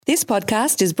This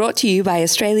podcast is brought to you by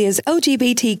Australia's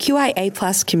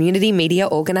LGBTQIA+ community media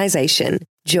organisation,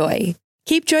 Joy.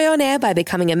 Keep Joy on air by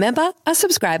becoming a member, a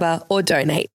subscriber, or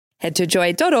donate. Head to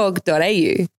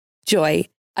joy.org.au. Joy,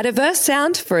 a diverse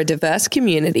sound for a diverse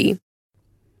community.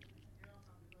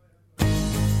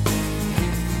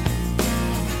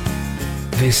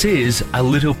 This is A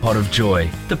Little Pot of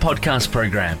Joy, the podcast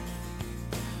program.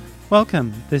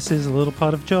 Welcome. This is A Little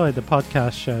Pot of Joy, the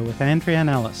podcast show with Andrea and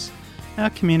Alice. Our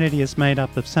community is made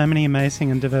up of so many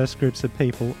amazing and diverse groups of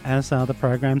people, as are the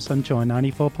programs on Joy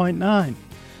 94.9.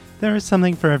 There is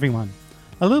something for everyone.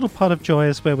 A Little Pot of Joy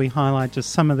is where we highlight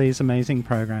just some of these amazing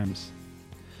programs.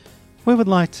 We would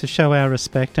like to show our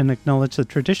respect and acknowledge the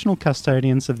traditional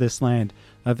custodians of this land,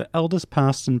 of elders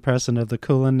past and present of the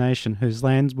Kulin Nation, whose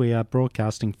land we are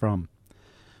broadcasting from.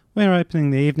 We're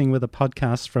opening the evening with a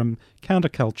podcast from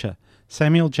Counterculture,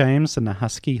 Samuel James and the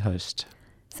Husky host.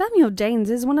 Samuel James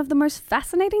is one of the most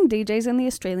fascinating DJs in the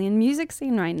Australian music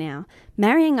scene right now.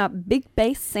 Marrying up big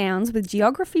bass sounds with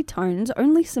geography tones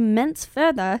only cements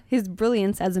further his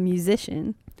brilliance as a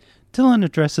musician. Dylan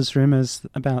addresses rumours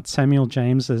about Samuel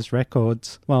James's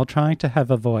records while trying to have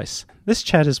a voice. This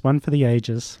chat is one for the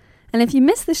ages. And if you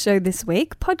missed the show this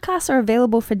week, podcasts are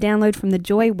available for download from the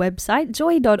Joy website,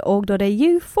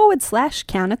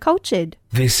 joy.org.au/countercultured.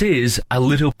 This is A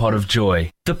Little Pot of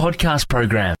Joy, the podcast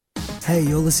program. Hey,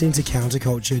 you're listening to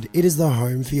Countercultured. It is the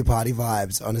home for your party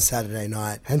vibes on a Saturday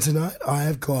night. And tonight I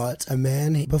have got a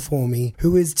man before me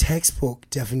who is textbook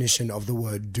definition of the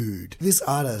word dude. This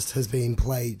artist has been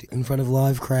played in front of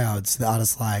live crowds. The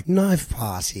artists like Knife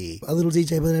Party, a little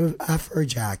DJ by the name of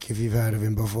Afrojack, if you've heard of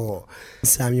him before.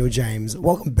 Samuel James,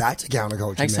 welcome back to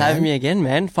Counterculture, Thanks man. for having me again,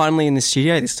 man. Finally in the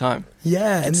studio this time.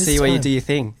 Yeah, and see where you do your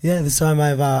thing. Yeah, this time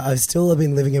I've still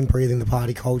been living and breathing the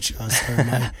party culture, so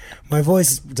my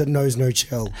voice knows no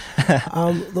chill.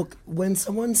 Look, when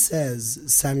someone says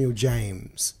Samuel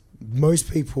James,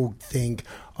 most people think,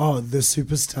 oh, the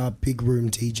superstar big room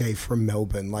DJ from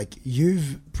Melbourne. Like,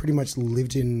 you've pretty much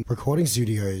lived in recording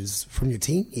studios from your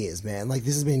teen years, man. Like,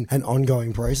 this has been an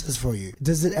ongoing process for you.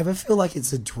 Does it ever feel like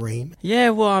it's a dream? Yeah,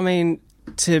 well, I mean,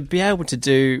 to be able to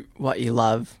do what you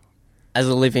love as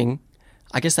a living,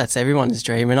 I guess that's everyone's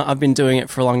dream, and I've been doing it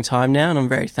for a long time now, and I'm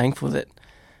very thankful that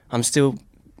I'm still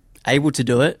able to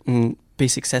do it and be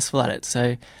successful at it.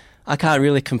 So I can't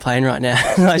really complain right now.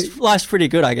 Life's pretty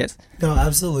good, I guess. No,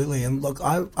 absolutely. And look,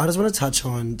 I just want to touch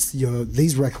on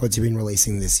these records you've been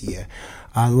releasing this year.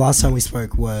 The last time we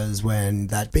spoke was when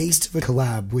that Beast of a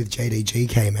collab with JDG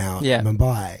came out in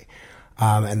Mumbai.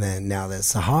 And then now there's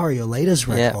Sahara, your latest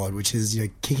record, which is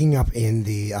kicking up in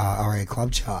the ARIA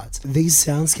Club charts. These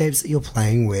soundscapes that you're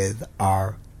playing with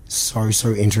are so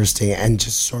interesting and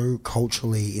just so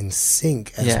culturally in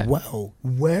sync as well.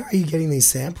 Where are you getting these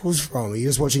samples from? Are you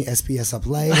just watching SBS Up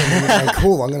Late and then you're like,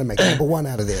 cool, I'm going to make number one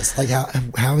out of this? Like,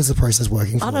 how is the process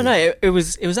working for you? I don't know. It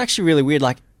was actually really weird.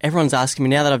 Like, everyone's asking me,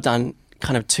 now that I've done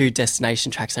kind of 2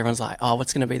 destination tracks, everyone's like, oh,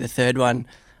 what's going to be the third one?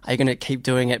 Are you going to keep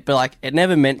doing it? But like, it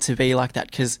never meant to be like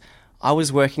that, because I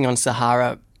was working on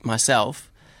Sahara myself,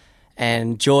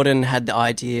 and Jordan had the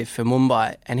idea for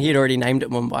Mumbai, and he had already named it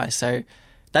Mumbai. So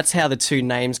that's how the 2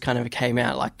 names kind of came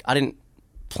out. Like, I didn't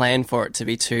plan for it to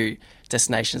be 2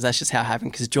 destinations. That's just how it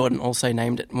happened, because Jordan also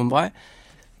named it Mumbai.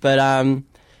 But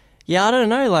yeah, I don't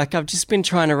know. Like, I've just been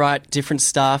trying to write different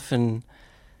stuff, and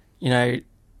I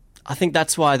think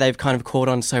that's why they've kind of caught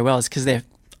on so well, is because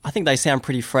I think they sound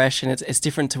pretty fresh, and it's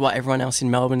different to what everyone else in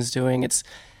Melbourne's doing. It's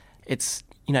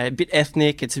a bit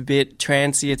ethnic, it's a bit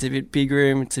trancey, it's a bit big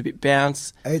room, it's a bit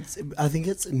bounce. I think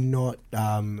it's not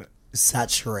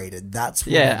saturated. That's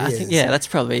what it is. That's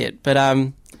probably it. But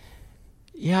I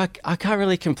can't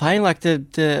really complain. Like,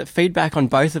 the feedback on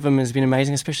both of them has been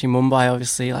amazing, especially Mumbai.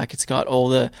 Obviously, like, it's got all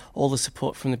the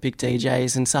support from the big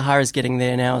DJs, and Sahara's getting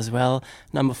there now as well.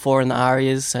 Number 4 in the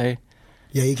ARIAs, so.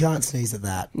 Yeah, you can't sneeze at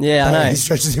that. Yeah, I know. It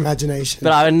stretches imagination.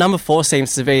 But number 4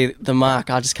 seems to be the mark.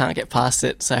 I just can't get past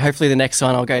it. So hopefully the next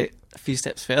one I'll go a few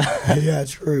steps further. Yeah,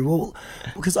 true. Well,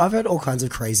 because I've heard all kinds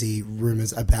of crazy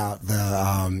rumours about the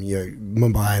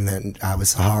Mumbai and then with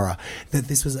Sahara, that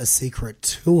this was a secret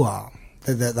tour.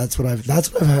 That's what I've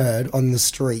heard on the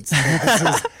streets.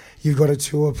 You've got a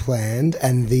tour planned,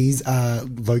 and these are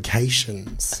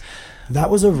locations. That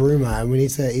was a rumour, and we need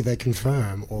to either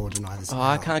confirm or deny this.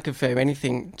 I can't confirm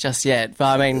anything just yet.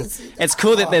 But I mean, it's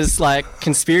cool that there's like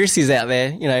conspiracies out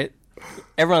there.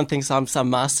 Everyone thinks I'm some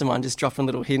mastermind just dropping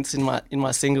little hints in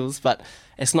my singles, but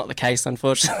it's not the case,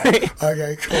 unfortunately.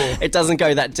 Okay, cool. It doesn't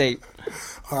go that deep.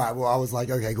 All right, well, I was like,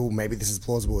 okay, cool, maybe this is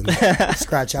plausible, and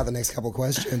scratch out the next couple of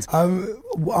questions. I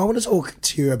want to talk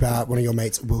to you about one of your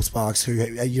mates, Will Sparks, who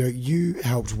you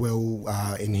helped Will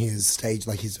in his stage,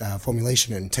 like his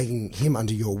formulation, and taking him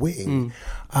under your wing.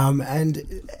 And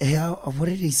what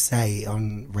did he say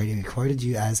on radio? He quoted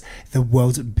you as the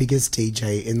world's biggest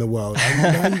DJ in the world.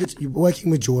 And now you're working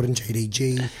with Jordan,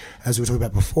 JDG, as we were talking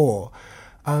about before.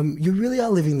 You really are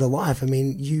living the life. I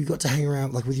mean, you got to hang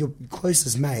around like with your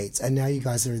closest mates, and now you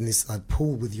guys are in this like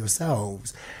pool with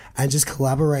yourselves and just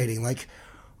collaborating. Like,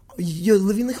 you're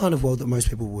living the kind of world that most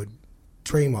people would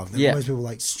dream of. That most people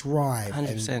like strive.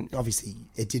 100%. And obviously,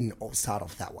 it didn't all start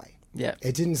off that way. Yeah.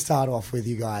 It didn't start off with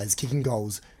you guys kicking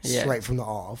goals straight from the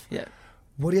off. Yeah.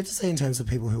 What do you have to say in terms of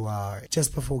people who are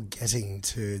just before getting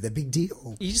to the big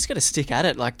deal? You just got to stick at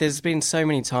it. Like, there's been so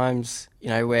many times,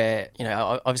 where,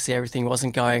 obviously everything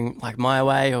wasn't going like my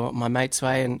way or my mate's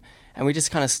way, and we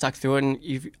just kind of stuck through it.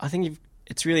 And I think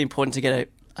it's really important to get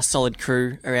a solid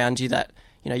crew around you that,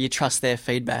 you trust their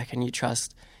feedback and you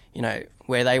trust,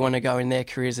 where they want to go in their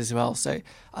careers as well. So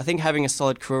I think having a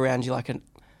solid crew around you, like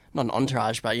not an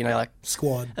entourage, but, like...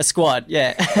 Squad. A squad,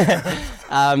 yeah.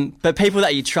 But people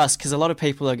that you trust, because a lot of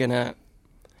people are going to,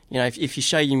 if you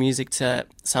show your music to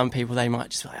some people, they might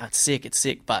just be like, oh, it's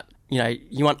sick. But,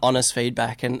 you want honest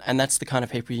feedback, and that's the kind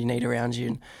of people you need around you.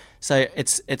 And so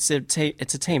it's a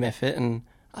team effort, and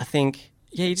I think,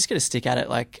 you just got to stick at it.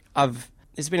 Like,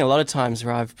 there's been a lot of times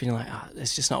where I've been like, oh,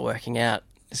 it's just not working out.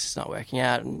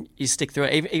 And you stick through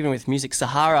it. Even with music,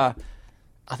 Sahara,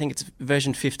 I think it's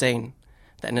version 15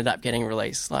 that ended up getting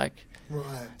released. Like,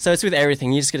 right. So it's with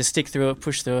everything. You just got to stick through it,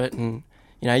 push through it, and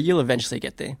you'll eventually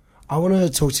get there. I want to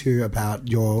talk to you about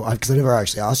because I never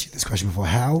actually asked you this question before,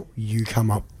 how you come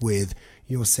up with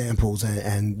your samples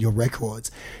and your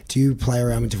records. Do you play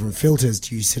around with different filters?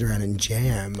 Do you sit around and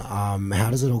jam?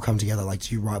 How does it all come together? Like,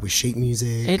 do you write with sheet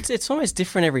music? It's almost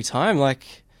different every time.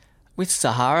 Like with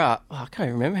Sahara, I can't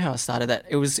even remember how I started that.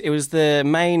 It was the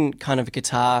main kind of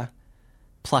guitar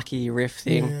plucky riff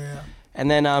thing. Yeah. And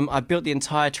then I built the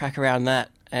entire track around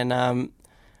that, and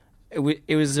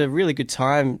it was a really good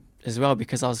time as well,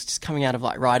 because I was just coming out of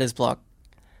like writer's block.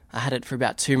 I had it for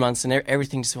about 2 months, and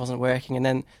everything just wasn't working. And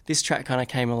then this track kind of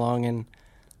came along, and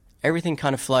everything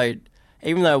kind of flowed.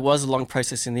 Even though it was a long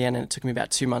process in the end, and it took me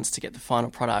about 2 months to get the final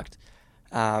product.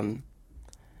 But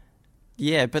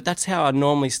that's how I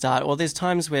normally start. Or there's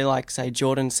times where, like, say,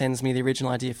 Jordan sends me the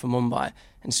original idea for Mumbai,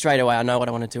 and straight away I know what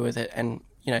I want to do with it. And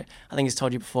I think he's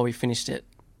told you before, we finished it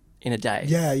in a day.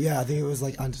 Yeah, I think it was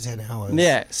like under 10 hours.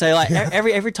 Yeah, so like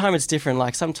every time it's different.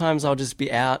 Like sometimes I'll just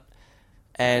be out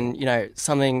and,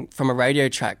 something from a radio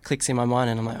track clicks in my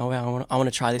mind and I'm like, oh, wow, I want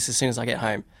to try this as soon as I get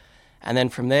home. And then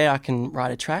from there I can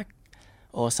write a track,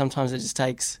 or sometimes it just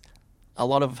takes a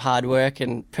lot of hard work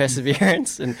and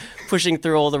perseverance and pushing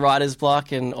through all the writer's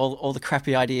block and all the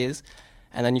crappy ideas,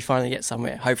 and then you finally get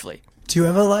somewhere, hopefully. Do you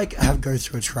ever go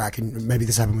through a track, and maybe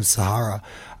this happened with Sahara,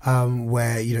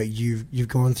 where you've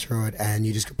gone through it and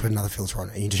you just put another filter on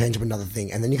it and you change up another thing,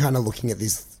 and then you're kind of looking at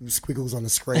these squiggles on the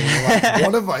screen and you're like,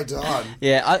 what have I done?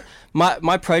 Yeah,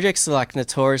 my projects are like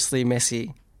notoriously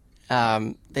messy.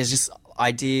 There's just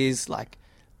ideas like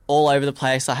all over the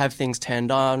place. I have things turned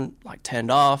on, like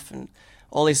turned off, and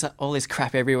all this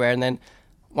crap everywhere. And then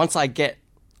once I get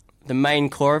the main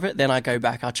core of it, then I go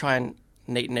back. I try and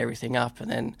neaten everything up,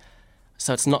 and then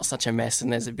so it's not such a mess,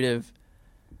 and there's a bit of,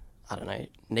 I don't know,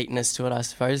 neatness to it, I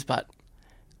suppose. But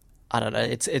I don't know.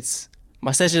 It's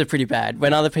my sessions are pretty bad.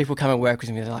 When other people come and work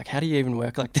with me, they're like, "How do you even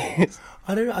work like this?"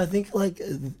 I don't know. I think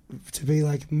to be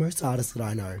like most artists that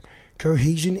I know,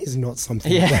 cohesion is not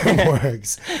something that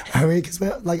works. I mean, because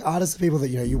like artists are people that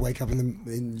you wake up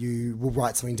and you will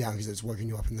write something down because it's woken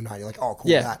you up in the night. You're like, oh,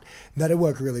 cool, that'll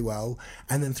work really well.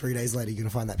 And then 3 days later, you're gonna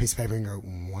find that piece of paper and go,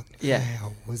 what the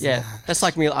hell was that? Yeah, that's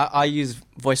like me. I use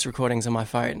voice recordings on my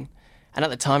phone, and at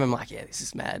the time I'm like, yeah, this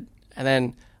is mad. And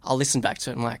then I'll listen back to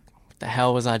it and I'm like, what the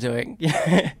hell was I doing?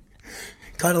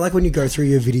 Kind of like when you go through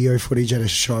your video footage at a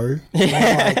show.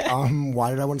 Like,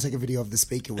 why did I want to take a video of the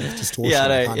speaker with distortion?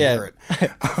 I can't hear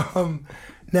it.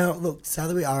 Now, look,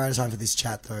 sadly we are out of time for this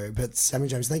chat though, but Samuel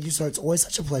James, thank you so much. It's always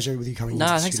such a pleasure with you coming into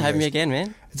the thanks for having me again,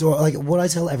 man. It's all, like what I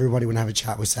tell everybody when I have a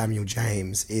chat with Samuel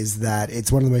James is that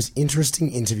it's one of the most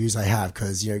interesting interviews I have,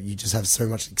 because you just have so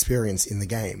much experience in the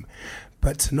game.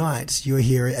 But tonight, you're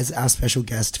here as our special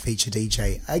guest feature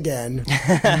DJ. Again,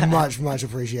 much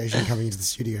appreciation coming into the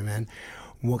studio, man.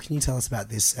 What can you tell us about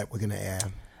this set we're going to air?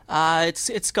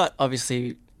 It's got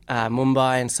obviously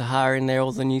Mumbai and Sahara in there,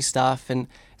 all the new stuff, and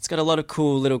it's got a lot of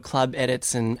cool little club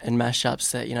edits and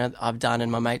mashups that I've done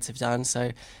and my mates have done.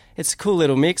 So it's a cool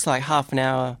little mix, like half an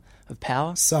hour of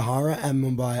power. Sahara and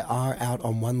Mumbai are out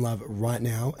on One Love right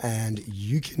now, and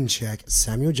you can check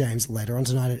Samuel James later on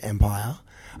tonight at Empire.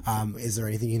 Is there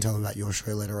anything you can tell them about your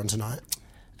show later on tonight?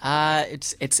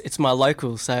 It's my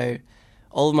local, so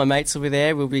all of my mates will be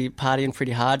there. We'll be partying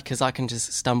pretty hard because I can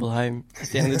just stumble home at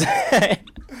the end of the day.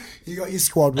 You got your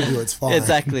squad with you, it's fine.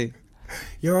 Exactly.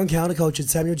 You're on Countercultured,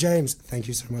 Samuel James. Thank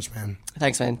you so much, man.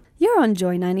 Thanks, man. You're on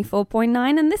Joy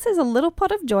 94.9, and this is A Little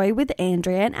Pot of Joy with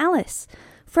Andrea and Alice.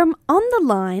 From On the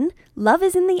Line, Love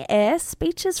is in the Air,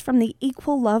 speeches from the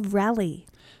Equal Love Rally.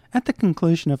 At the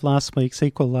conclusion of last week's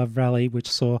Equal Love Rally, which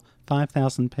saw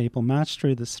 5,000 people march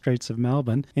through the streets of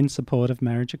Melbourne in support of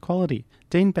marriage equality,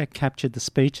 Dean Beck captured the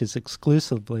speeches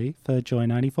exclusively for Joy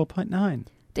 94.9.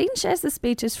 Dean shares the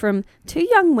speeches from two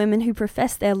young women who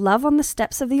profess their love on the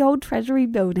steps of the old Treasury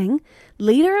building,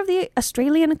 leader of the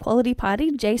Australian Equality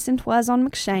Party, Jason Toison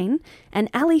McShane, and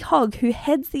Ali Hogg, who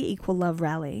heads the Equal Love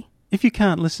Rally. If you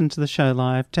can't listen to the show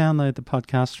live, download the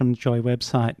podcast from the Joy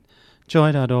website,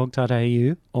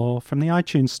 joy.org.au, or from the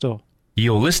iTunes store.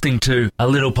 You're listening to A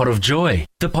Little Pot of Joy,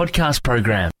 the podcast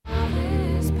program.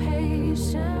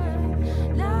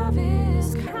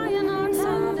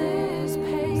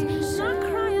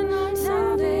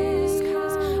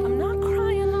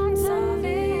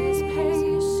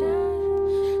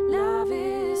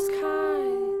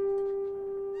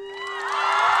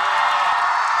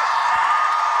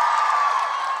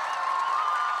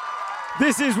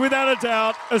 This is without a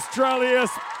doubt Australia's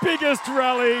biggest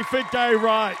rally for gay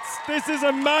rights. This is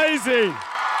amazing.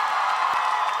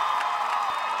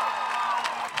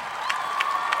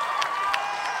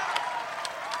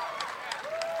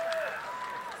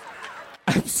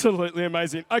 Absolutely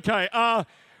amazing. Okay,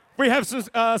 we have some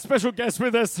special guests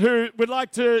with us who would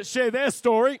like to share their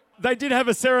story. They did have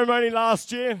a ceremony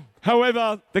last year.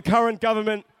 However, the current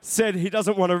government said he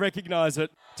doesn't want to recognise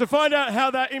it. To find out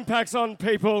how that impacts on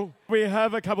people, we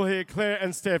have a couple here, Claire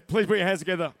and Steph. Please put your hands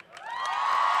together.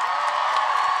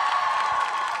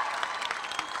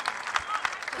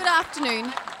 Good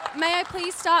afternoon. May I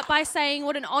please start by saying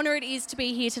what an honour it is to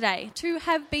be here today. To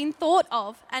have been thought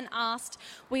of and asked,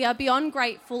 we are beyond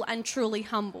grateful and truly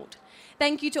humbled.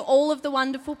 Thank you to all of the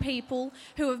wonderful people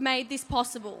who have made this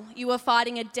possible. You are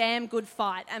fighting a damn good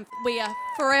fight, and we are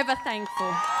forever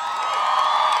thankful.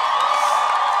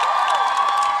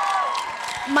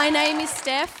 My name is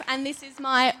Steph, and this is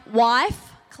my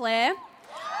wife, Claire.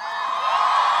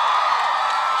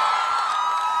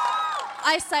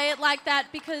 I say it like that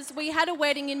because we had a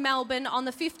wedding in Melbourne on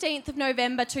the 15th of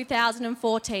November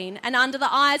 2014, and under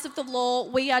the eyes of the law,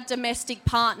 we are domestic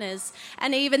partners,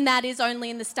 and even that is only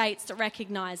in the states that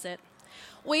recognise it.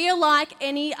 We are like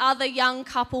any other young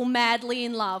couple madly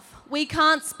in love. We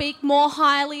can't speak more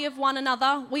highly of one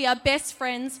another. We are best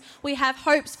friends. We have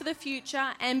hopes for the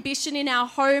future, ambition in our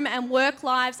home and work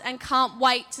lives, and can't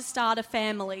wait to start a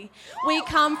family. We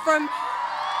come from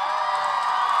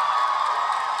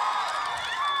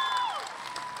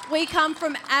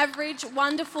average,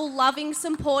 wonderful, loving,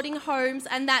 supporting homes,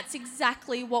 and that's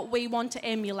exactly what we want to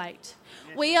emulate.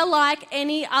 We are like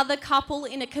any other couple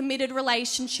in a committed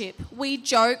relationship. We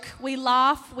joke, we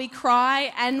laugh, we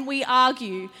cry, and we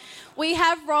argue. We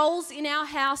have roles in our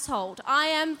household. I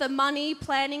am the money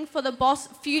planning for the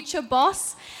future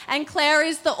boss, and Claire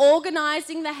is the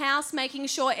organising the house, making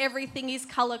sure everything is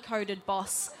colour-coded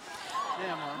boss.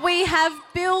 We have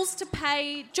bills to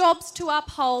pay, jobs to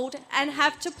uphold, and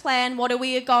have to plan what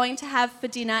we are going to have for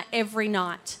dinner every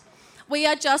night. We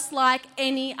are just like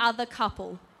any other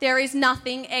couple. There is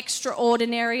nothing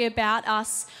extraordinary about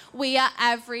us. We are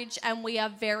average, and we are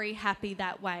very happy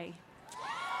that way.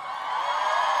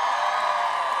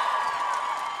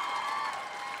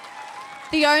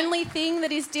 The only thing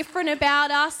that is different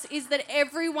about us is that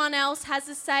everyone else has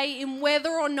a say in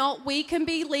whether or not we can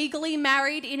be legally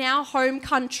married in our home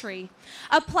country,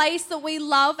 a place that we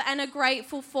love and are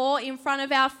grateful for in front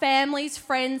of our families,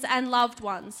 friends and loved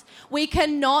ones. We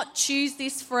cannot choose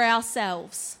this for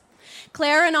ourselves.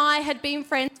 Claire and I had been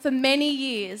friends for many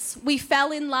years. We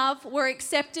fell in love, were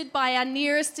accepted by our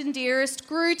nearest and dearest,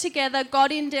 grew together,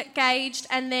 got engaged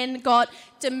and then got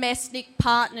domestic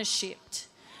partnershiped.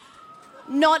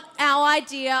 Not our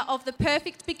idea of the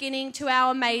perfect beginning to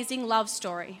our amazing love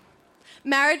story.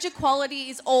 Marriage equality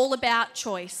is all about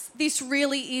choice. This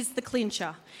really is the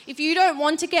clincher. If you don't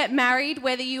want to get married,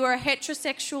 whether you are a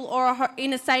heterosexual or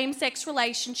in a same-sex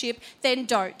relationship, then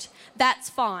don't. That's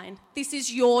fine. This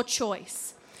is your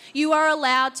choice. You are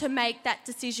allowed to make that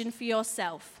decision for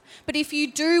yourself. But if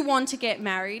you do want to get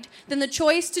married, then the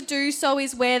choice to do so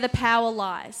is where the power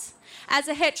lies. As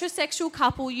a heterosexual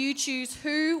couple, you choose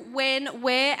who, when,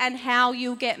 where and how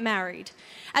you'll get married.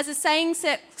 As a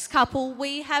same-sex couple,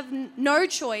 we have no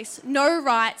choice, no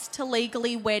rights to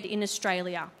legally wed in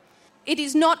Australia. It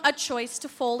is not a choice to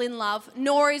fall in love,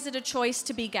 nor is it a choice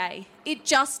to be gay. It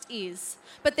just is.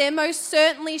 But there most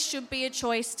certainly should be a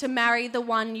choice to marry the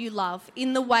one you love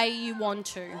in the way you want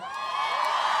to.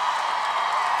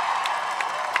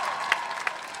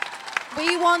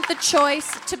 We want the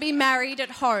choice to be married at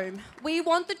home. We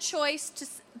want the choice to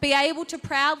be able to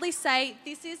proudly say,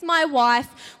 this is my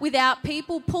wife, without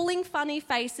people pulling funny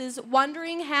faces,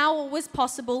 wondering how it was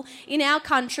possible in our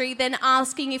country, then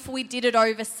asking if we did it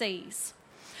overseas.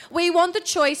 We want the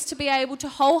choice to be able to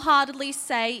wholeheartedly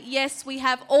say, yes, we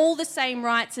have all the same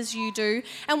rights as you do,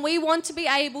 and we want to be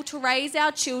able to raise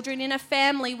our children in a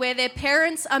family where their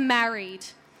parents are married.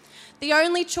 The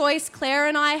only choice Claire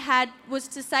and I had was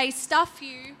to say, stuff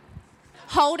you,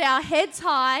 hold our heads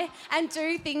high and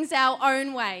do things our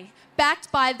own way,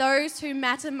 backed by those who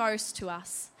matter most to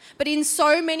us. But in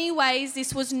so many ways,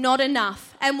 this was not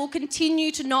enough and will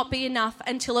continue to not be enough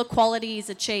until equality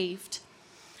is achieved.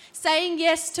 Saying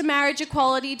yes to marriage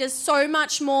equality does so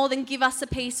much more than give us a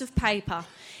piece of paper.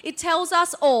 It tells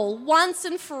us all, once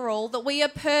and for all, that we are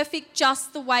perfect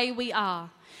just the way we are.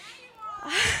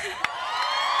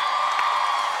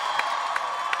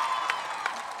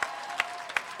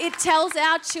 It tells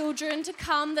our children to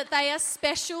come that they are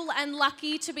special and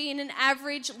lucky to be in an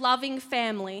average, loving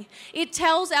family. It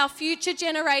tells our future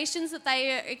generations that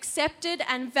they are accepted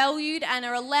and valued and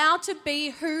are allowed to be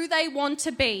who they want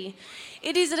to be.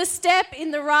 It is a step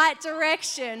in the right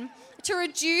direction to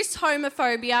reduce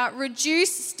homophobia,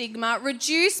 reduce stigma,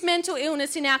 reduce mental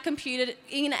illness in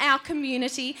our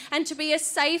community, and to be a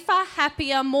safer,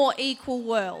 happier, more equal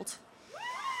world.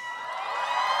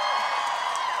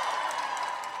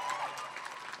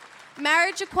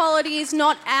 Marriage equality is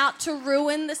not out to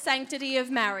ruin the sanctity of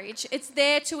marriage. It's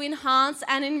there to enhance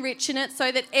and enrich in it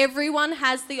so that everyone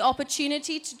has the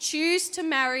opportunity to choose to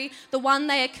marry the one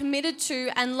they are committed to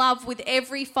and love with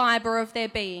every fibre of their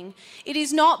being. It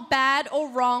is not bad or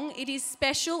wrong. It is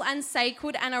special and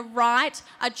sacred and a right,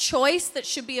 a choice that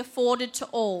should be afforded to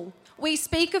all. We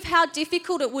speak of how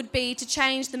difficult it would be to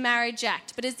change the Marriage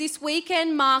Act, but as this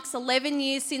weekend marks 11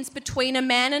 years since Between a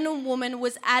Man and a Woman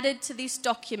was added to this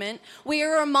document, we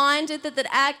are reminded that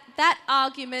that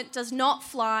argument does not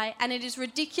fly, and it is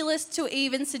ridiculous to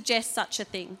even suggest such a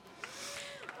thing.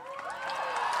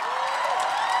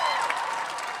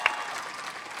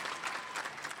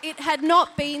 It had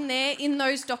not been there in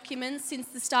those documents since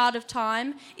the start of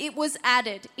time. It was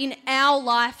added in our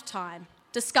lifetime.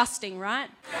 Disgusting, right?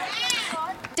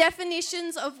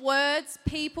 Definitions of words,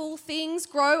 people, things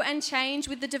grow and change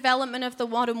with the development of the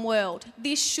modern world.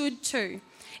 This should too.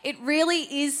 It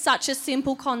really is such a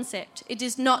simple concept. It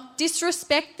does not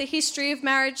disrespect the history of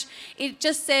marriage. It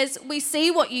just says, we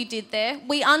see what you did there,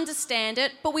 we understand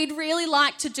it, but we'd really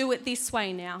like to do it this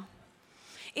way now.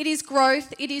 It is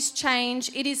growth, it is change,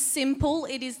 it is simple,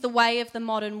 it is the way of the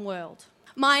modern world.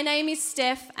 My name is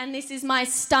Steph, and this is my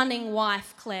stunning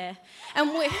wife, Claire. And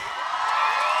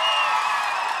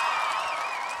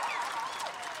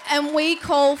we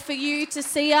call for you to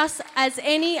see us as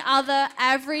any other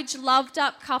average,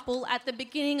 loved-up couple at the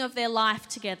beginning of their life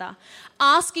together,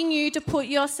 asking you to put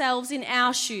yourselves in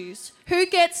our shoes. Who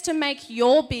gets to make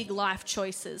your big life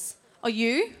choices? Are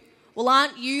you? Well,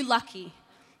 aren't you lucky?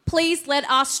 Please let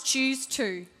us choose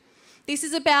too. This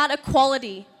is about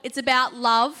equality. It's about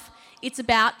love. It's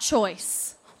about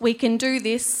choice. We can do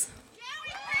this.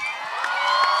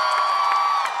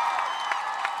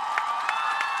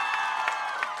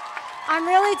 I'm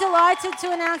really delighted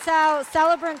to announce our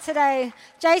celebrant today,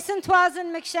 Jason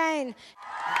Twazin McShane.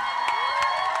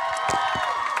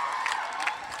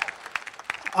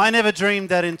 I never dreamed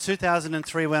that in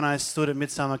 2003, when I stood at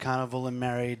Midsummer Carnival and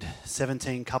married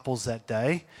 17 couples that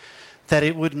day, that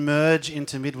it would merge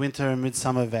into Midwinter and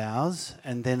Midsummer Vows,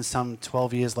 and then some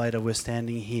 12 years later we're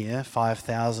standing here,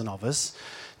 5,000 of us,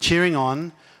 cheering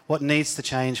on what needs to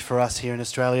change for us here in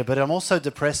Australia. But I'm also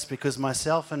depressed because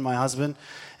myself and my husband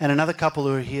and another couple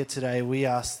who are here today, we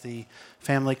asked the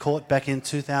family court back in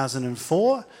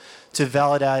 2004 to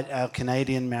validate our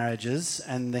Canadian marriages,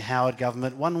 and the Howard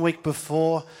government, 1 week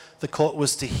before the court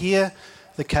was to hear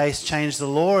the case, changed the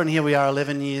law, and here we are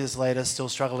 11 years later still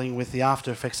struggling with the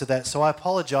after effects of that. So I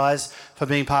apologise for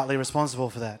being partly responsible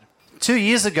for that. 2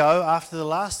 years ago, after the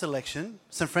last election,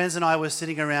 some friends and I were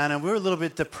sitting around and we were a little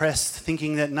bit depressed,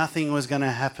 thinking that nothing was going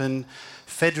to happen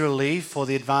federally for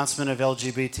the advancement of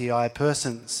LGBTI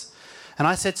persons. And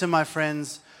I said to my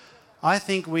friends, I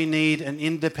think we need an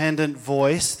independent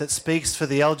voice that speaks for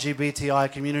the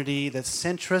LGBTI community that's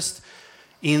centrist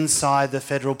inside the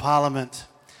federal parliament.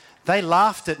 They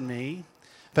laughed at me,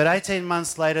 but 18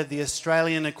 months later, the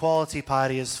Australian Equality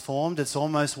Party is formed. It's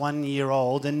almost 1 year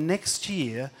old. And next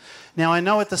year, now I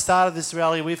know at the start of this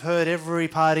rally, we've heard every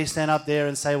party stand up there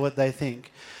and say what they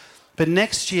think. But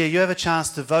next year, you have a chance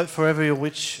to vote for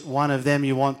which one of them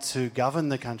you want to govern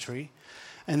the country.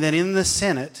 And then in the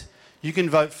Senate, you can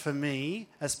vote for me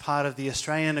as part of the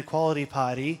Australian Equality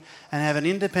Party and have an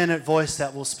independent voice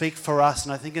that will speak for us.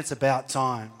 And I think it's about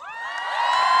time.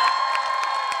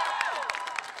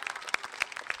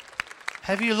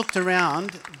 Have you looked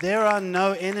around? There are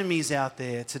no enemies out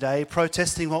there today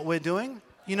protesting what we're doing.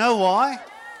 You know why?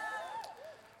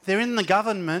 They're in the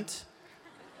government.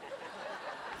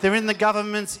 They're in the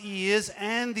government's ears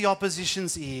and the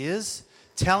opposition's ears,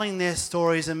 telling their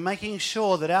stories and making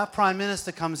sure that our Prime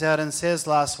Minister comes out and says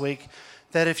last week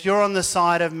that if you're on the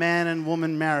side of man and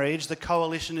woman marriage, the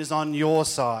coalition is on your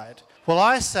side. Well,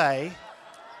 I say,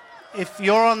 if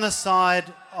you're on the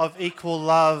side of equal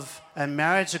love and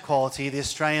marriage equality, the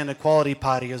Australian Equality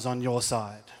Party is on your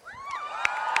side.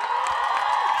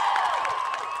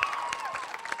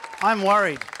 I'm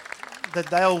worried that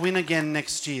they'll win again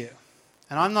next year.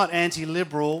 And I'm not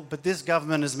anti-Liberal, but this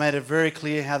government has made it very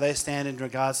clear how they stand in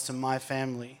regards to my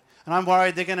family. And I'm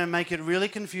worried they're going to make it really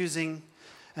confusing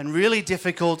and really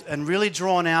difficult and really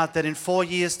drawn out that in 4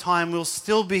 years' time we'll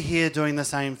still be here doing the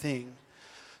same thing.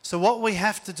 So what we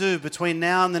have to do between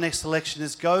now and the next election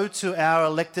is go to our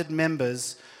elected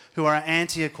members who are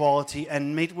anti-equality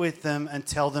and meet with them and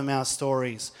tell them our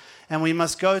stories. And we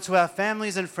must go to our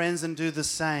families and friends and do the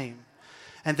same.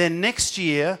 And then next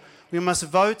year, we must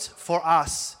vote for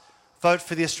us, vote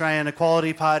for the Australian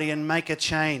Equality Party and make a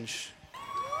change.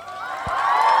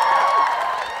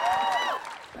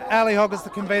 Ali Hogg is the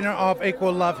convener of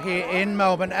Equal Love here in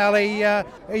Melbourne. Ali, are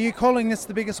you calling this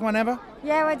the biggest one ever?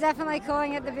 Yeah, we're definitely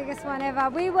calling it the biggest one ever.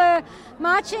 We were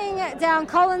marching down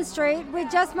Collins Street. We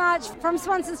just marched from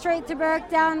Swanston Street to Burke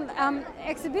down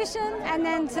Exhibition and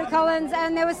then to Collins,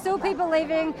 and there were still people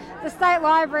leaving the State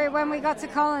Library when we got to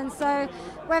Collins. So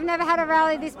we've never had a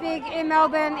rally this big in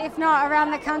Melbourne, if not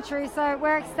around the country, so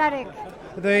we're ecstatic.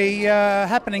 The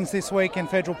happenings this week in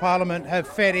Federal Parliament have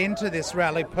fed into this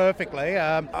rally perfectly.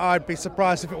 I'd be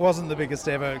surprised if it wasn't the biggest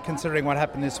ever, considering what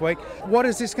happened this week. What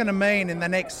is this going to mean in the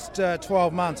next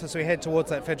 12 months as we head towards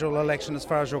that federal election as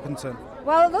far as you're concerned?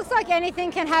 Well, it looks like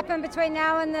anything can happen between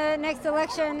now and the next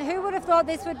election. Who would have thought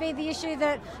this would be the issue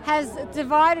that has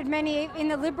divided many in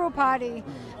the Liberal Party?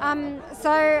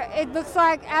 So it looks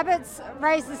like Abbott's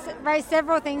raised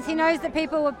several things. He knows that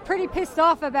people were pretty pissed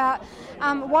off about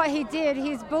what he did,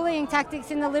 his bullying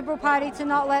tactics in the Liberal Party to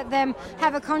not let them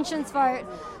have a conscience vote.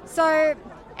 So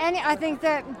I think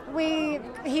that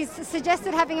he's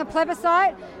suggested having a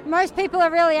plebiscite. Most people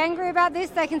are really angry about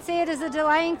this. They can see it as a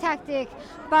delaying tactic.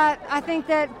 But I think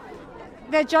that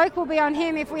the joke will be on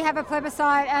him if we have a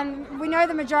plebiscite, and we know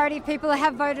the majority of people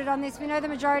have voted on this. We know the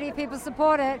majority of people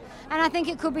support it, and I think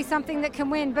it could be something that can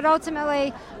win. But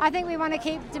ultimately, I think we want to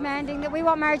keep demanding that we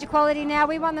want marriage equality now.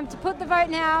 We want them to put the vote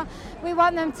now. We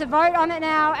want them to vote on it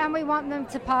now, and we want them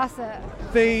to pass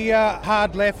it. The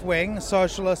hard left-wing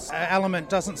socialist element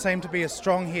doesn't seem to be as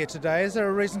strong here today. Is there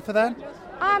a reason for that?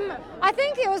 I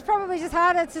think it was probably just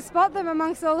harder to spot them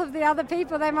amongst all of the other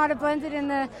people. They might have blended in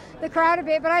the crowd a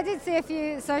bit, but I did see a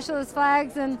few socialist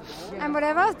flags and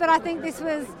whatever. But I think this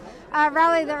was a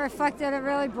rally that reflected a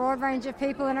really broad range of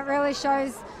people, and it really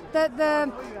shows that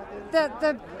the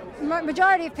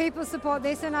majority of people support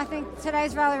this, and I think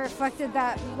today's rally reflected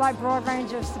that broad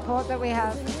range of support that we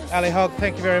have. Ali Hogg,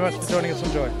 thank you very much for joining us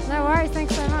on Joy. No worries,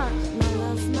 thanks so much.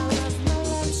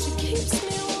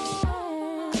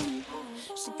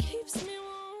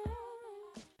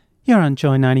 You're on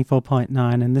Joy 94.9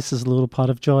 and this is A Little Pot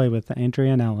of Joy with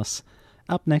Andrea and Alice.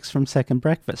 Up next from Second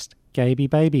Breakfast, Gaby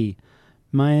Baby,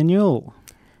 Maya Newell.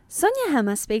 Sonia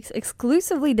Hammer speaks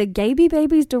exclusively to Gaby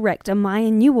Baby's director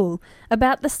Maya Newell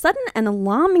about the sudden and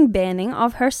alarming banning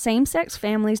of her same-sex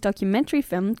family's documentary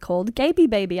film called Gaby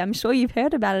Baby. I'm sure you've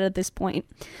heard about it at this point.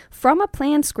 From a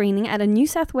planned screening at a New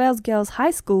South Wales girls'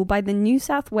 high school by the New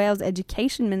South Wales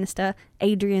Education Minister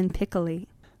Adrian Piccoli.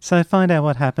 So find out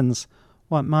what happens,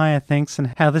 what Maya thinks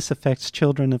and how this affects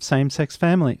children of same-sex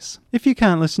families. If you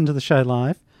can't listen to the show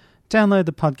live, download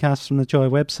the podcast from the Joy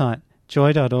website,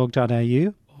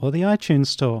 joy.org.au or the iTunes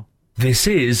store. This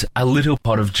is A Little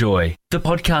Pot of Joy, the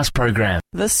podcast program.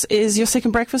 This is your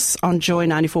Second Breakfast on Joy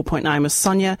 94.9 with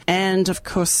Sonia. And of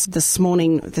course, this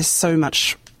morning there's so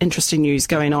much interesting news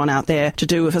going on out there to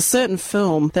do with a certain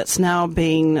film that's now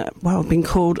been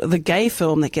called the gay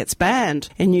film that gets banned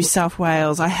in New South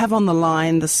Wales. I have on the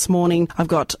line this morning, I've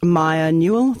got Maya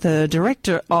Newell, the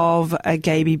director of A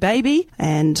Gayby Baby,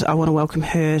 and I want to welcome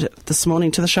her this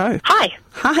morning to the show. Hi.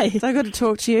 Hi. So good to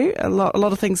talk to you. A lot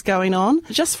of things going on.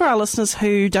 Just for our listeners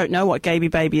who don't know what Gayby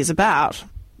Baby is about,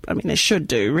 I mean, they should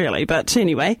do, really. But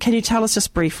anyway, can you tell us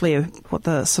just briefly what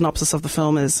the synopsis of the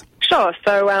film is? Sure.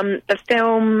 So the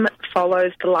film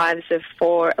follows the lives of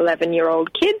 4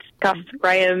 11-year-old kids, Gus,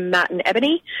 Graham, Matt and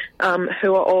Ebony,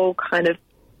 who are all kind of,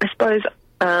 I suppose,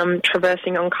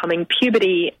 traversing oncoming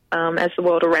puberty as the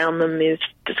world around them is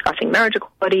discussing marriage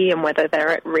equality and whether they're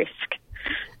at risk.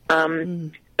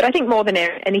 But I think more than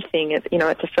anything,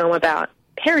 it's a film about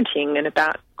parenting and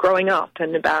about growing up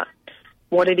and about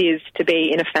what it is to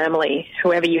be in a family,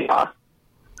 whoever you are.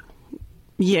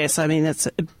 Yes, I mean, that's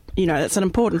an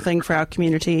important thing for our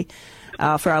community,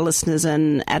 for our listeners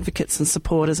and advocates and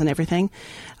supporters and everything.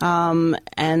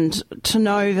 And to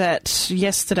know that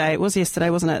yesterday,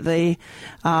 wasn't it, the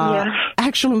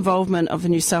actual involvement of the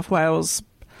New South Wales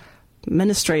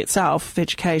Ministry itself of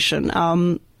Education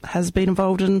has been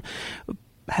involved in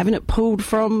having it pulled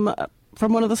from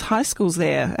one of the high schools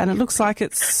there. And it looks like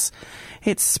it's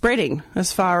spreading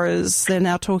as far as they're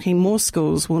now talking more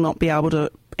schools will not be able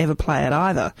to ever play it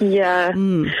either. Yeah.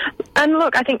 And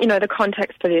look, I think, the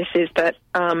context for this is that,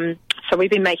 so we've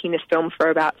been making this film for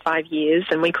about 5 years,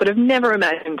 and we could have never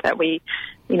imagined that we're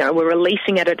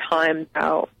releasing at a time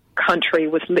our country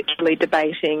was literally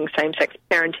debating same-sex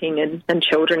parenting and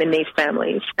children in these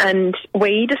families. And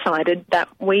we decided that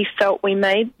we felt we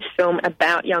made this film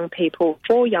about young people,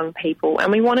 for young people,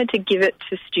 and we wanted to give it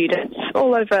to students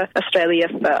all over Australia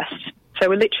first. So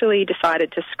we literally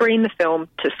decided to screen the film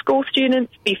to school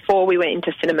students before we went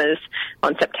into cinemas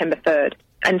on September 3rd.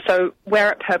 And so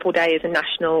Wear It Purple Day is a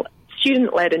national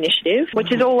student-led initiative,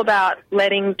 which is all about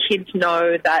letting kids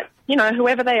know that,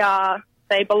 whoever they are,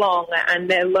 they belong and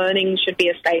their learning should be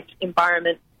a safe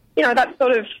environment. That's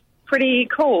sort of pretty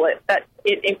cool that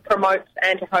it promotes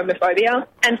anti-homophobia.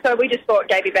 And so we just thought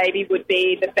Gayby Baby would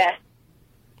be the best,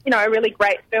 a really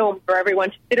great film for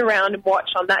everyone to sit around and watch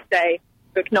on that day,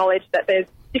 to acknowledge that there's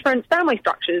different family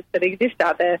structures that exist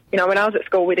out there. When I was at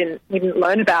school, we didn't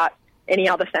learn about any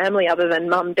other family other than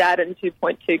mum, dad and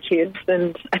 2.2 kids.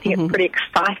 And I think it's pretty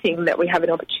exciting that we have an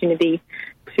opportunity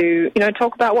to,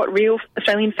 talk about what real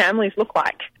Australian families look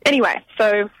like. Anyway,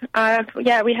 so,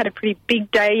 we had a pretty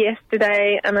big day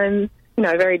yesterday, and I'm,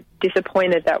 very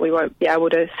disappointed that we won't be able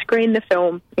to screen the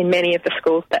film in many of the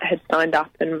schools that had signed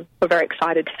up, and we're very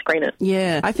excited to screen it.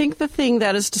 Yeah, I think the thing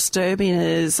that is disturbing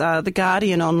is The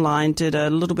Guardian online did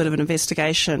a little bit of an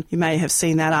investigation. You may have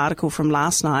seen that article from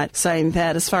last night saying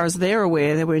that as far as they're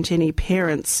aware, there weren't any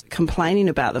parents complaining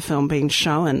about the film being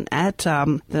shown at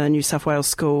the New South Wales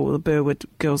school, the Burwood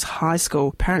Girls High School.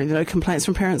 Apparently no complaints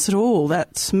from parents at all.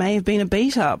 That may have been a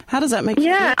beat-up. How does that make you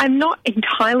feel? Yeah, I'm not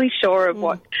entirely sure of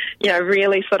what,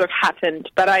 really sort of happened,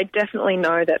 but I definitely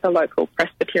know that the local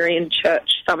Presbyterian church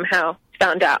somehow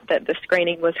found out that the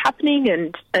screening was happening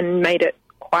and made it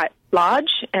quite large.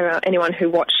 Anyone who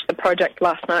watched the project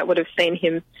last night would have seen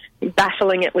him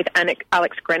battling it with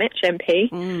Alex Greenwich,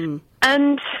 MP.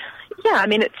 And,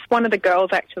 it's one of the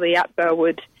girls actually at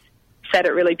Burwood said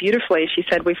it really beautifully. She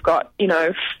said, we've got,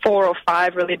 4 or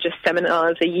 5 religious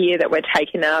seminars a year that we're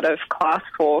taking out of class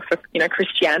for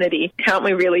Christianity. Can't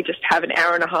we really just have an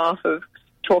hour and a half of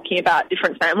talking about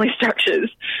different family structures?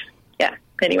 Yeah.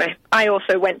 Anyway, I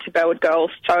also went to Burwood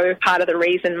Girls, so part of the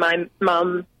reason my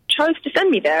mum chose to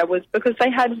send me there was because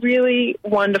they had really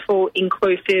wonderful,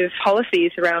 inclusive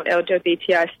policies around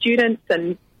LGBTI students,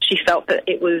 and she felt that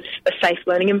it was a safe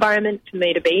learning environment for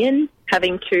me to be in,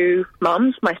 having 2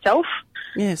 mums myself.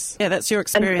 Yes. Yeah, that's your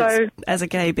experience as a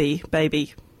Gayby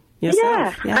Baby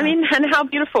yourself. Yeah. And how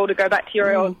beautiful to go back to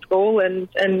your old school and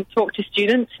talk to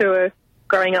students who are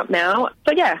growing up now.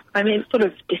 So, it's sort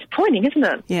of disappointing, isn't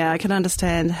it? Yeah, I can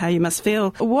understand how you must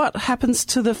feel. What happens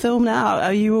to the film now?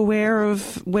 Are you aware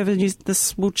of whether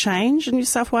this will change in New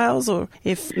South Wales, or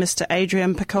if Mr.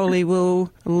 Adrian Piccoli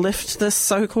will lift this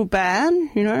so-called ban,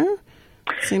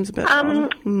 Seems a bit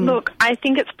odd. Look, I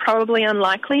think it's probably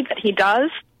unlikely that he does.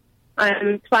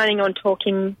 I'm planning on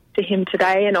talking to him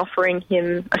today and offering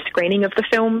him a screening of the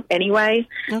film anyway,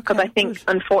 because I think,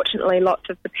 unfortunately, lots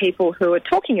of the people who are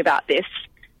talking about this,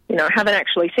 haven't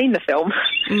actually seen the film.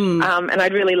 And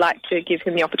I'd really like to give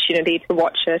him the opportunity to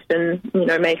watch it and,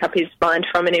 make up his mind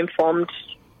from an informed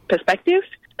perspective.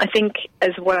 I think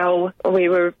as well, we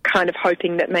were kind of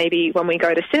hoping that maybe when we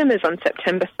go to cinemas on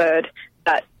September 3rd,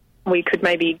 that we could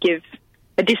maybe give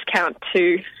a discount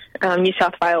to New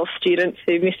South Wales students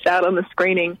who missed out on the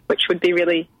screening, which would be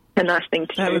really a nice thing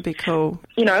to do. That would be cool.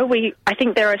 You know, I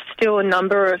think there are still a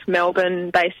number of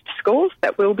Melbourne-based schools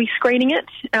that will be screening it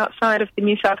outside of the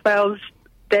New South Wales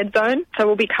dead zone. So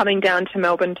we'll be coming down to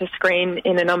Melbourne to screen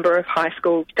in a number of high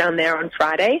schools down there on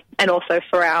Friday, and also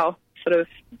for our sort of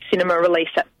cinema release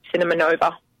at Cinema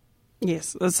Nova.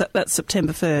 Yes, that's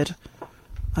September 3rd.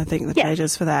 I think the date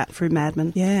is for that, through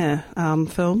Madman. Yeah,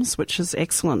 films, which is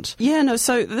excellent. Yeah, no,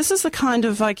 so this is the kind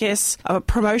of, I guess, a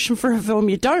promotion for a film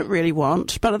you don't really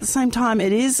want, but at the same time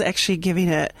it is actually giving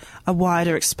it a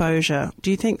wider exposure.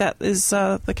 Do you think that is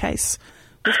the case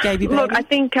with Gaby Baby? Look, I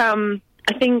think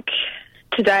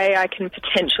today I can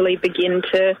potentially begin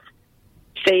to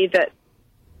see that,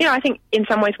 you know, I think in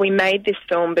some ways we made this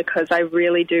film because I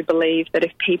really do believe that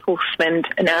if people spend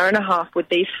an hour and a half with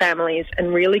these families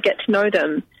and really get to know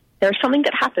them, there's something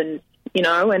that happens, you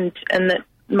know, and that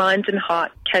minds and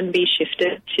heart can be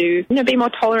shifted to, you know, be more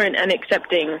tolerant and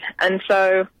accepting. And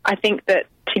so I think that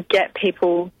to get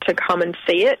people to come and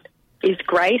see it is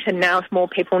great, and now if more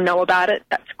people know about it,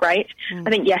 that's great. I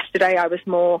think yesterday I was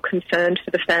more concerned for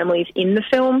the families in the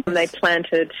film. They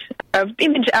planted an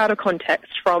image out of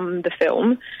context from the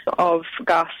film of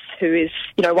Gus, who is,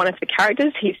 you know, one of the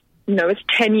characters. He's, you know, is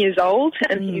 10 years old,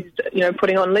 and he's, you know,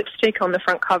 putting on lipstick on the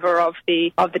front cover of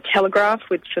the Telegraph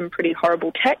with some pretty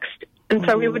horrible text. And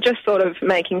so we were just sort of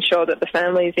making sure that the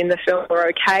families in the film were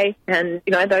okay. And,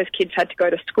 you know, those kids had to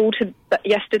go to school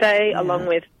yesterday, along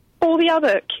with all the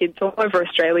other kids all over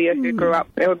Australia who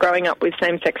were growing up with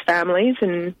same-sex families,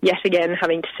 and yet again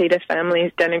having to see their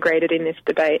families denigrated in this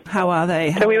debate. How are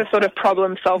they? So we were sort of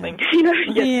problem-solving, you know,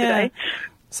 yesterday.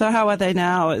 So how are they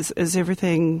now? Is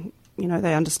everything, you know,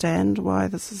 they understand why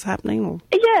this is happening? Or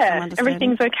yeah,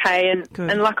 everything's okay,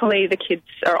 and luckily the kids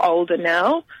are older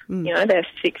now. You know, they're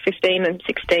 15 and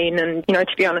 16, and, you know,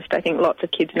 to be honest, I think lots of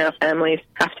kids in our families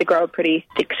have to grow a pretty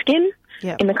thick skin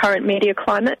in the current media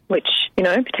climate, which, you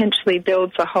know, potentially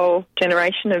builds a whole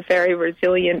generation of very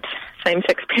resilient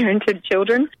same-sex parented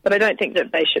children. But I don't think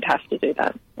that they should have to do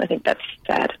that. I think that's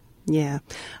sad. Yeah,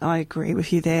 I agree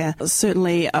with you there.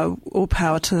 Certainly all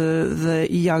power to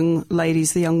the young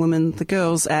ladies, the young women, the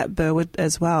girls at Burwood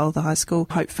as well, the high school.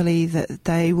 Hopefully that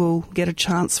they will get a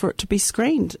chance for it to be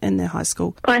screened in their high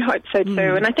school. I hope so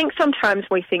too. And I think sometimes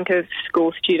we think of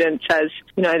school students as,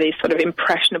 you know, these sort of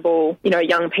impressionable, you know,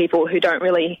 young people who don't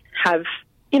really have,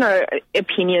 you know,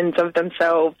 opinions of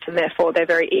themselves, and therefore they're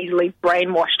very easily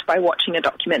brainwashed by watching a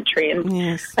documentary.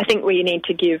 And I think we need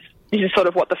to give... This is sort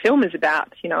of what the film is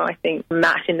about. You know, I think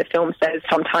Matt in the film says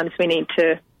sometimes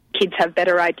kids have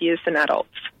better ideas than adults.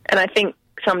 And I think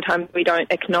sometimes we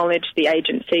don't acknowledge the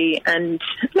agency and,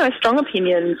 you know, strong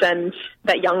opinions and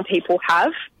that young people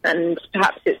have. And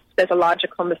perhaps there's a larger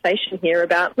conversation here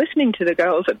about listening to the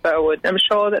girls at Burwood. I'm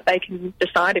sure that they can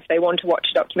decide if they want to watch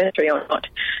a documentary or not.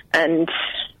 And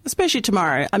especially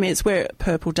tomorrow. I mean, it's Wear It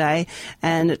Purple Day,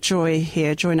 and at Joy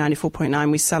here, Joy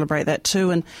 94.9, we celebrate that too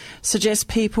and suggest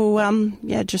people,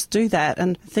 just do that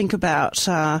and think about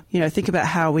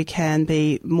how we can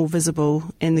be more visible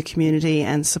in the community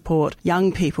and support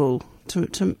young people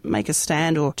to make a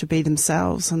stand or to be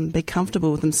themselves and be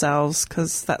comfortable with themselves,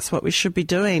 because that's what we should be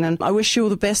doing. And I wish you all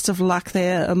the best of luck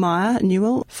there, Amaya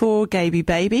Newell, for Gaby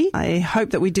Baby. I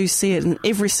hope that we do see it in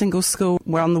every single school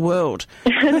around the world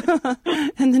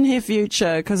in the near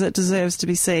future, because it deserves to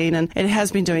be seen, and it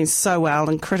has been doing so well,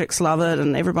 and critics love it,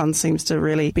 and everyone seems to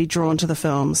really be drawn to the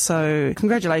film. So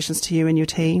congratulations to you and your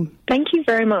team. Thank you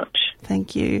very much.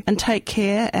 Thank you. And take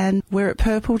care, and wear it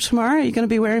purple tomorrow. Are you going to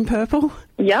be wearing purple?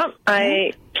 Yep.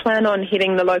 I plan on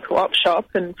hitting the local op shop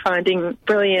and finding a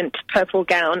brilliant purple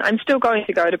gown. I'm still going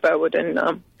to go to Burwood and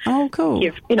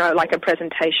give, you know, like a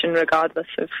presentation regardless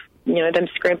of, you know, them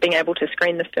being able to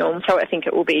screen the film. So I think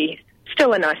it will be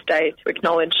still a nice day to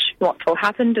acknowledge what's all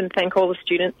happened and thank all the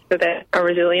students for their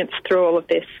resilience through all of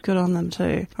this. Good on them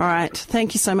too. All right.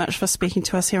 Thank you so much for speaking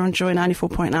to us here on Joy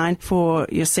 94.9 for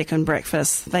your second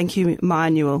breakfast. Thank you,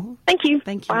 Maya Newell. Thank you.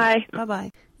 Thank you. Bye.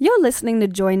 Bye-bye. You're listening to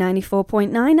Joy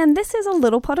 94.9, and this is A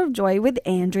Little Pot of Joy with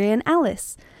Andrea and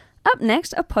Alice. Up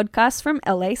next, a podcast from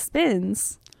LA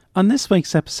Spins. On this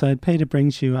week's episode, Peter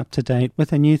brings you up to date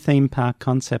with a new theme park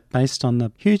concept based on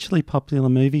the hugely popular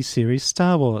movie series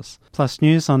Star Wars, plus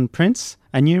news on Prince,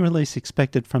 a new release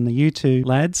expected from the U2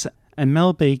 lads, and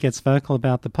Mel B gets vocal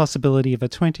about the possibility of a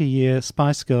 20-year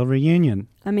Spice Girl reunion.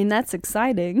 I mean, that's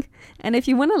exciting. And if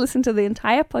you want to listen to the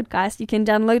entire podcast, you can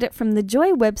download it from the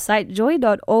Joy website,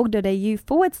 joy.org.au/LA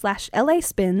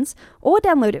Spins, or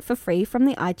download it for free from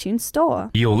the iTunes Store.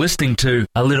 You're listening to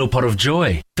A Little Pot of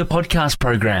Joy, the podcast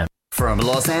program. From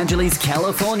Los Angeles,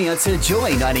 California to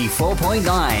Joy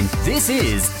 94.9, this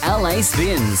is LA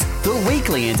Spins, the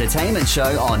weekly entertainment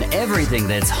show on everything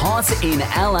that's hot in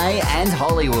LA and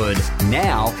Hollywood.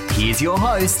 Now, here's your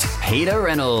host, Peter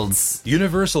Reynolds.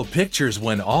 Universal Pictures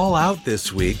went all out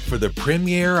this week for the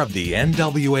premiere of the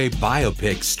NWA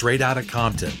biopic Straight Outta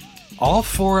Compton. All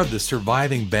four of the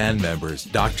surviving band members,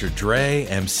 Dr. Dre,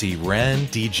 MC Ren,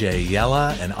 DJ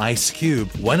Yella, and Ice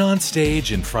Cube, went on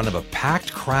stage in front of a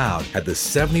packed crowd at the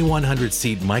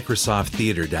 7,100-seat Microsoft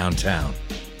Theater downtown.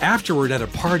 Afterward, at a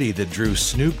party that drew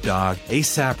Snoop Dogg,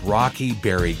 A$AP Rocky,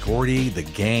 Berry Gordy, The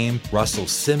Game, Russell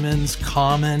Simmons,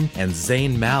 Common, and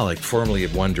Zayn Malik, formerly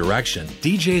of One Direction,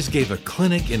 DJs gave a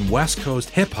clinic in West Coast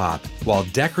hip-hop while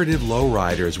decorative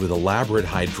lowriders with elaborate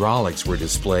hydraulics were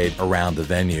displayed around the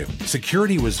venue.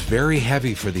 Security was very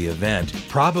heavy for the event,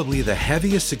 probably the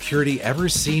heaviest security ever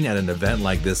seen at an event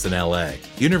like this in LA.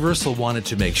 Universal wanted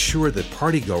to make sure that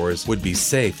partygoers would be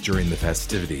safe during the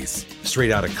festivities.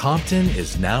 Straight Outta Compton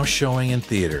is now showing in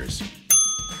theaters.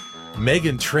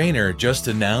 Meghan Trainor just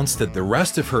announced that the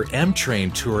rest of her M-Train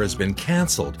tour has been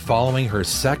canceled following her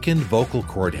second vocal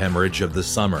cord hemorrhage of the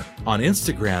summer. On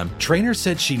Instagram, Trainor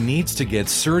said she needs to get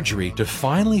surgery to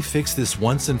finally fix this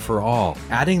once and for all,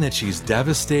 adding that she's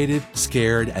devastated,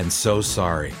 scared, and so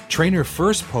sorry. Trainor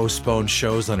first postponed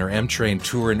shows on her M-Train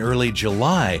tour in early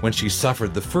July when she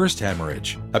suffered the first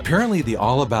hemorrhage. Apparently, the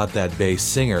All About That bass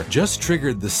singer just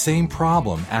triggered the same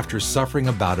problem after suffering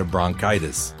a bout of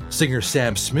bronchitis. Singer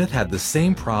Sam Smith had the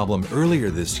same problem earlier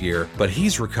this year, but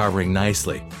he's recovering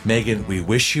nicely. Meghan, we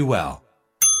wish you well.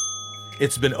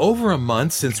 It's been over a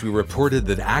month since we reported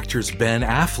that actors Ben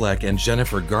Affleck and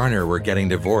Jennifer Garner were getting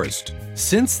divorced.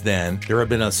 Since then, there have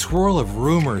been a swirl of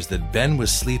rumors that Ben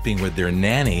was sleeping with their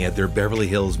nanny at their Beverly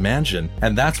Hills mansion,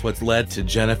 and that's what's led to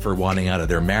Jennifer wanting out of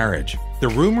their marriage. The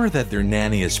rumor that their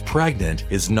nanny is pregnant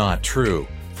is not true,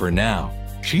 for now.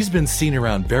 She's been seen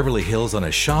around Beverly Hills on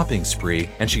a shopping spree,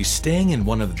 and she's staying in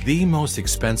one of the most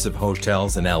expensive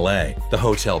hotels in LA, the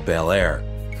Hotel Bel Air.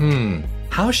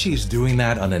 How she's doing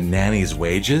that on a nanny's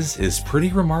wages is pretty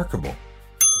remarkable.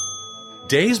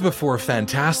 Days before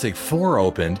Fantastic Four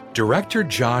opened, director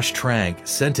Josh Trank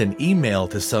sent an email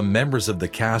to some members of the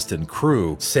cast and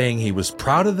crew saying he was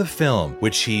proud of the film,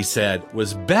 which he said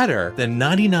was better than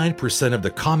 99% of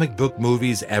the comic book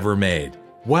movies ever made.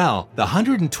 Well, the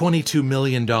 $122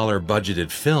 million budgeted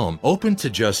film opened to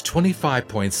just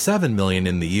 $25.7 million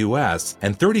in the US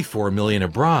and $34 million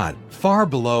abroad, far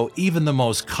below even the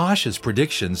most cautious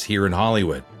predictions here in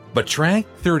Hollywood. But Trank,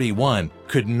 31,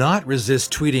 could not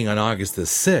resist tweeting on August the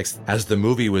 6th, as the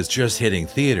movie was just hitting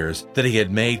theaters, that he had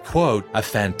made, quote, a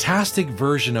fantastic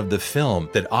version of the film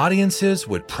that audiences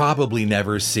would probably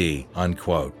never see,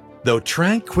 unquote. Though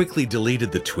Trank quickly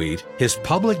deleted the tweet, his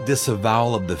public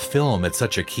disavowal of the film at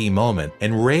such a key moment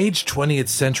enraged 20th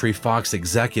Century Fox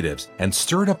executives and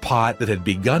stirred a pot that had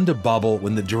begun to bubble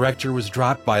when the director was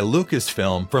dropped by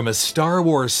Lucasfilm from a Star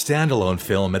Wars standalone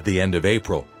film at the end of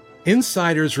April.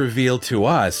 Insiders revealed to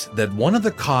us that one of the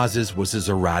causes was his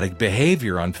erratic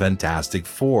behavior on Fantastic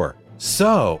Four.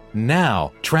 So,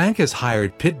 now, Trank has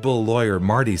hired Pitbull lawyer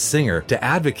Marty Singer to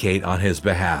advocate on his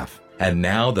behalf. And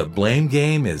now the blame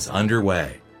game is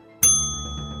underway.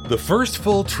 The first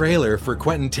full trailer for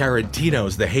Quentin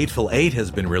Tarantino's The Hateful Eight has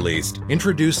been released,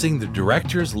 introducing the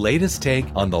director's latest take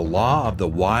on the law of the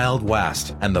Wild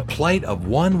West and the plight of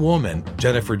one woman,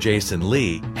 Jennifer Jason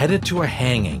Leigh, headed to a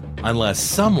hanging, unless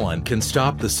someone can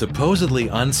stop the supposedly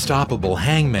unstoppable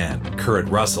hangman, Kurt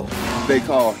Russell. They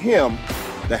call him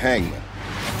the hangman.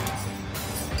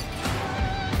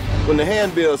 When the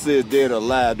handbill says dead or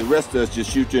alive, the rest of us just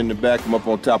shoot you in the back, come up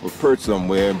on top of a perch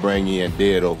somewhere and bring you in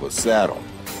dead over a saddle.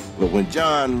 But when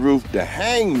John Roof, the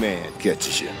hangman,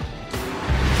 catches you,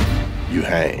 you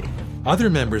hang. Other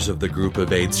members of the group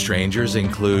of 8 strangers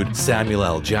include Samuel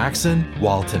L. Jackson,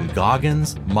 Walton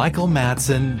Goggins, Michael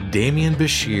Madsen, Damian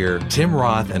Bashir, Tim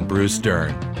Roth, and Bruce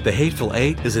Dern. The Hateful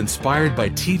Eight is inspired by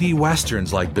TV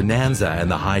westerns like Bonanza and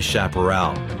The High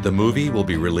Chaparral. The movie will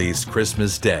be released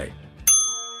Christmas Day.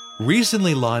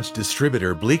 Recently launched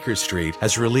distributor Bleecker Street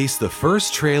has released the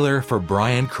first trailer for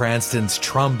Bryan Cranston's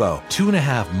Trumbo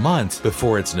 2.5 months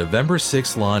before its November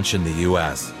 6th launch in the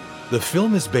US. The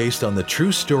film is based on the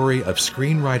true story of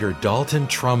screenwriter Dalton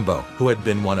Trumbo, who had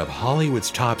been one of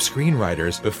Hollywood's top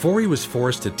screenwriters before he was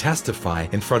forced to testify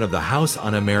in front of the House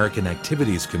Un-American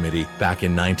Activities Committee back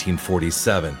in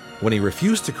 1947. When he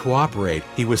refused to cooperate,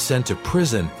 he was sent to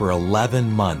prison for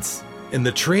 11 months. In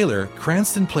the trailer,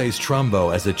 Cranston plays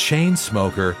Trumbo as a chain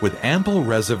smoker with ample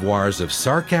reservoirs of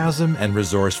sarcasm and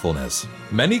resourcefulness.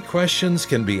 Many questions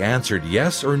can be answered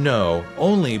yes or no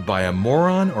only by a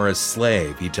moron or a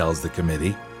slave, he tells the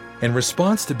committee. In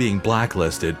response to being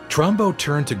blacklisted, Trumbo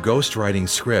turned to ghostwriting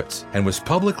scripts and was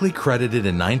publicly credited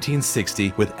in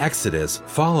 1960 with Exodus,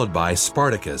 followed by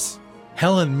Spartacus.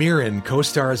 Helen Mirren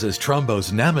co-stars as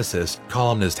Trumbo's nemesis,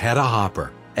 columnist Hedda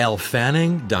Hopper. Elle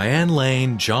Fanning, Diane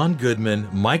Lane, John Goodman,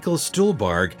 Michael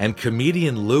Stuhlbarg, and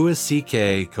comedian Louis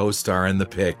C.K. co-star in The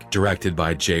Pick, directed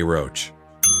by Jay Roach.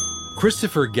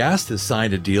 Christopher Guest has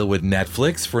signed a deal with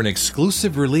Netflix for an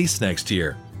exclusive release next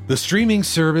year. The streaming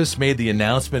service made the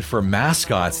announcement for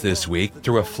Mascots this week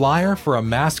through a flyer for a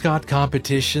mascot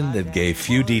competition that gave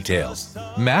few details.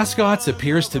 Mascots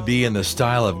appears to be in the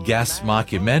style of Guest's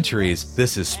mockumentaries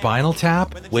This Is Spinal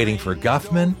Tap, Waiting for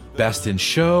Guffman, Best in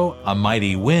Show, A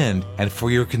Mighty Wind, and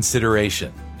For Your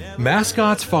Consideration.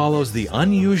 Mascots follows the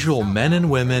unusual men and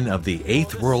women of the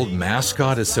 8th World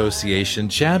Mascot Association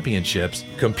Championships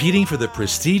competing for the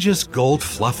prestigious Gold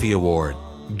Fluffy Award.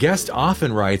 Guest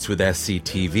often writes with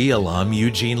SCTV alum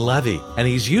Eugene Levy, and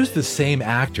he's used the same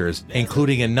actors,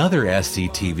 including another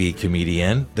SCTV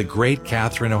comedian, the great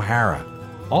Catherine O'Hara.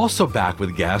 Also back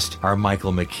with Guest are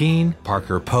Michael McKean,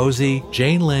 Parker Posey,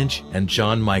 Jane Lynch, and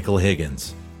John Michael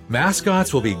Higgins.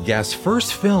 Mascots will be Guest's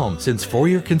first film since For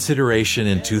Your Consideration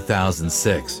in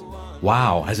 2006.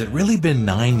 Wow, has it really been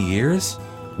 9 years?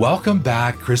 Welcome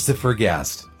back, Christopher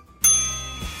Guest.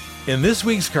 In this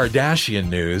week's Kardashian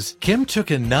news, Kim took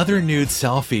another nude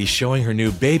selfie showing her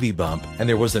new baby bump, and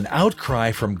there was an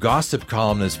outcry from gossip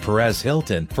columnist Perez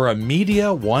Hilton for a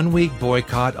media one-week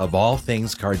boycott of all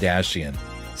things Kardashian.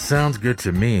 Sounds good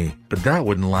to me, but that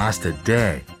wouldn't last a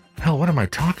day. Hell, what am I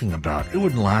talking about? It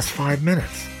wouldn't last 5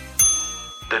 minutes.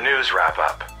 The news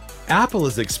wrap-up. Apple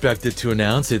is expected to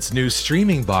announce its new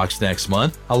streaming box next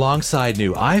month, alongside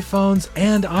new iPhones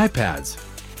and iPads.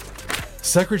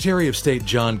 Secretary of State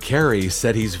John Kerry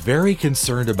said he's very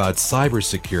concerned about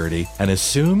cybersecurity and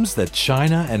assumes that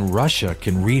China and Russia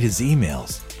can read his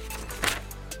emails.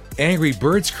 Angry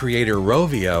Birds creator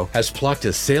Rovio has plucked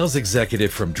a sales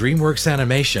executive from DreamWorks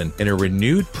Animation in a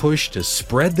renewed push to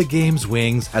spread the game's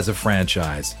wings as a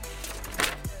franchise.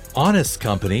 Honest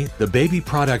Company, the baby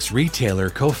products retailer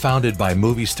co-founded by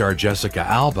movie star Jessica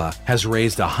Alba, has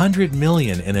raised $100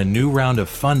 million in a new round of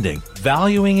funding,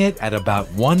 valuing it at about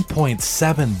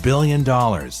 $1.7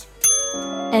 billion.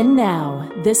 And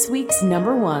now, this week's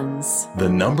number ones. The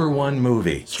number one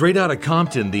movie. Straight Outta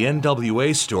Compton, the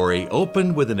NWA story,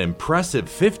 opened with an impressive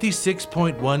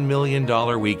 $56.1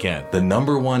 million weekend. The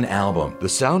number one album. The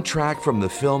soundtrack from the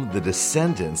film The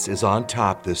Descendants is on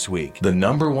top this week. The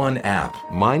number one app.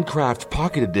 Minecraft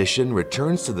Pocket Edition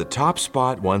returns to the top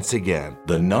spot once again.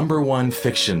 The number one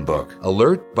fiction book.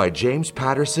 Alert by James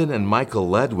Patterson and Michael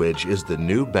Ledwidge is the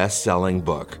new best-selling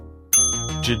book.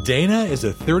 Jadena is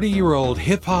a 30-year-old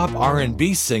hip-hop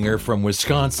R&B singer from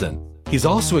Wisconsin. He's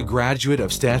also a graduate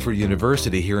of Stanford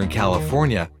University here in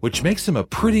California, which makes him a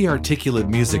pretty articulate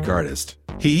music artist.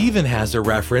 He even has a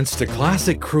reference to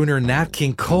classic crooner Nat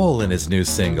King Cole in his new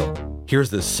single.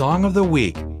 Here's the song of the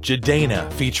week,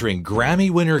 Jadena, featuring Grammy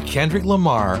winner Kendrick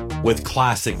Lamar with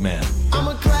Classic Man. I'm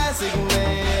a classic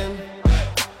man.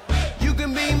 You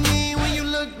can be me when you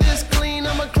look this clean.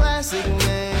 I'm a classic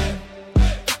man.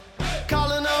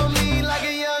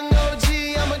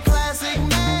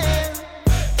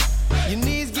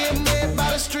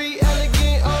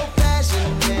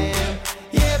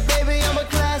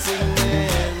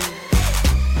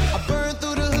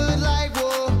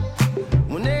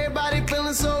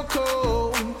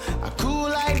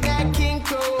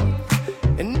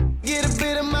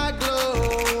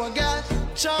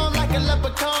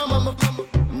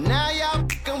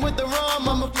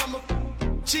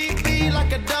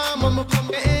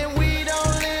 And we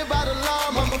don't live by the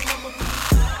law,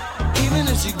 even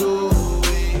if she go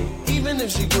away, even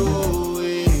if she go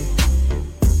away,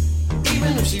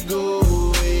 even if she go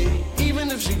away, even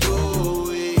if she go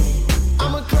away,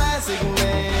 I'm a classic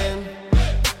man.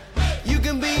 You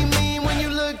can be mean when you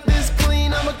look this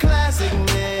clean. I'm a classic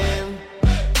man.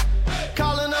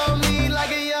 Calling on me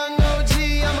like a young OG.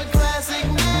 I'm a classic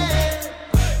man.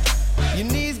 Your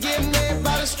knees get made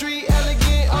by the street.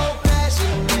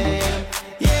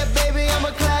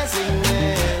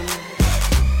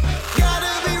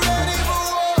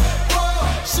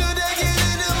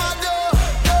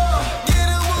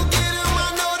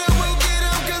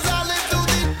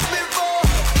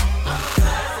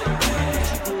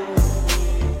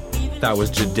 That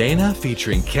was Jadena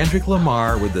featuring Kendrick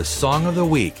Lamar with the song of the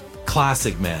week,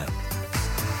 Classic Man.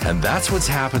 And that's what's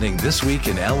happening this week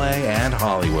in LA and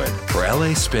Hollywood. For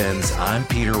LA Spins, I'm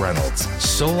Peter Reynolds.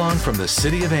 So long from the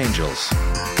City of Angels.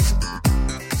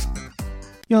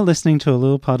 You're listening to A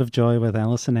Little Pot of Joy with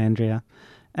Alice and Andrea,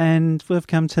 and we've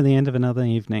come to the end of another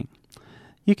evening.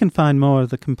 You can find more of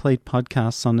the complete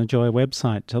podcasts on the Joy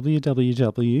website,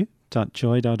 www.joy.org.au,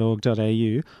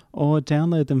 or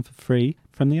download them for free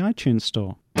from the iTunes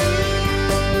Store.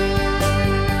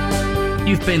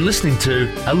 You've been listening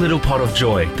to A Little Pot of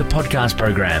Joy, the podcast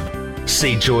program.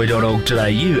 See joy.org.au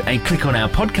and click on our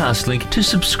podcast link to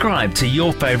subscribe to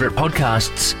your favourite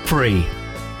podcasts free.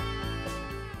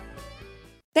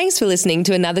 Thanks for listening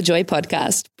to another Joy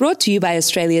podcast, brought to you by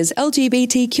Australia's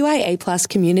LGBTQIA+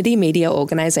 community media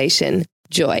organisation,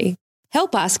 Joy.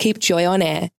 Help us keep Joy on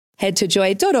air. Head to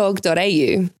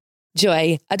joy.org.au.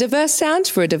 Joy, a diverse sound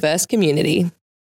for a diverse community.